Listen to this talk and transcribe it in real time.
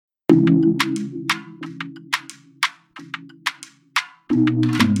Hey,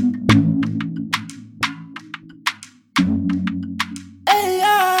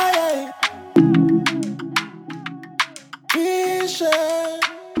 yeah, yeah.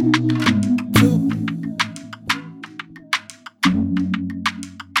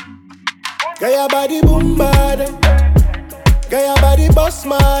 Get your body boom bad, get your body bust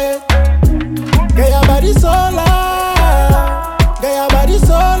my head, get your body so loud, get your body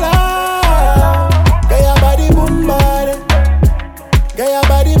so loud, get your body boom bad, get your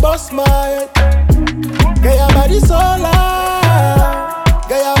body bust my head, get your body so loud,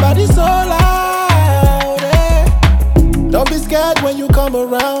 get your body so loud. Don't be scared when you come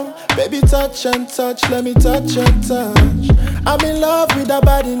around, baby touch and touch, let me touch and touch. I'm in love with that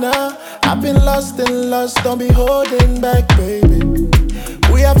body now. I've been lost in lust, don't be holding back, baby.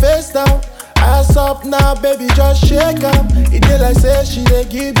 We are face down, ass up now, baby, just shake up. It did like say she dey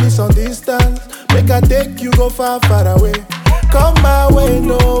give me some distance. Make I take you go far, far away. Come my way,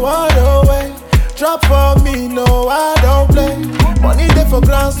 no other way. Drop for me, no, I don't play. Money dey for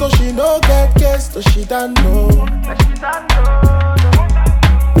ground, so she no get case, so she don't know.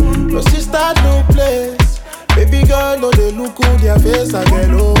 No, she start new place. Baby girl, no, they look good, their face, I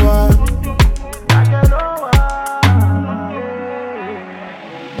get over.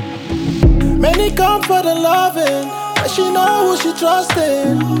 Many come for the loving, but she know who she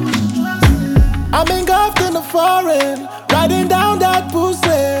trusting. I'm engulfed in the foreign, riding down that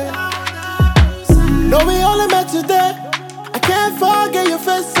pussy. No, we only met today, I can't forget your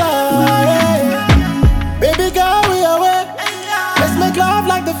face, yeah. Baby girl, we away, let's make love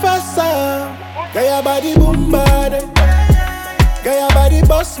like the first time. Get your body boom bad, get your body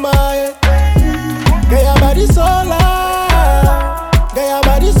bust my head, get your body so loud, get your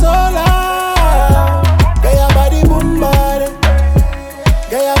body so loud, get your body boom bad,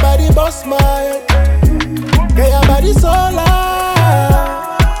 get your body bust my head, get your body so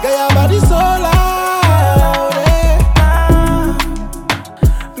loud, get your body so loud.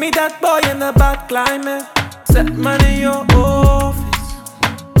 Me that boy in the bad climate, set money in your office.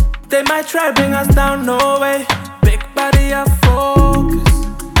 They might try bring us down, no way. Big body of focus.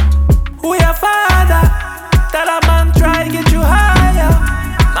 Who your father? Tell a man try get you higher.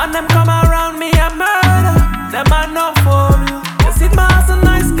 Man them come around me and murder. Them man not for you. You see my as a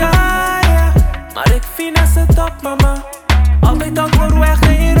nice guy, yeah. Maar ik finesse het op, mama. Altijd antwoord weg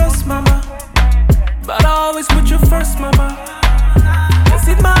geen rust, mama. But I always put you first, mama. You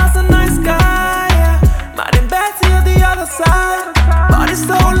see my as a nice guy, yeah. Maar in bed zie je the other side. Body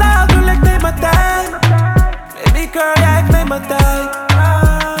so loud, you like neem mijn tijd. Baby girl, ja, ik neem mijn tijd.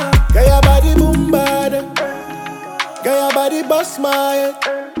 Get your body boom bad, get your body bust my head,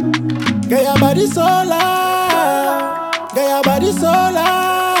 get your body so loud, get your body so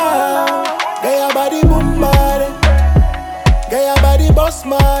loud, get your body boom bad, get your body bust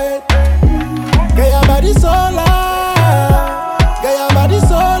my head, get your body so loud.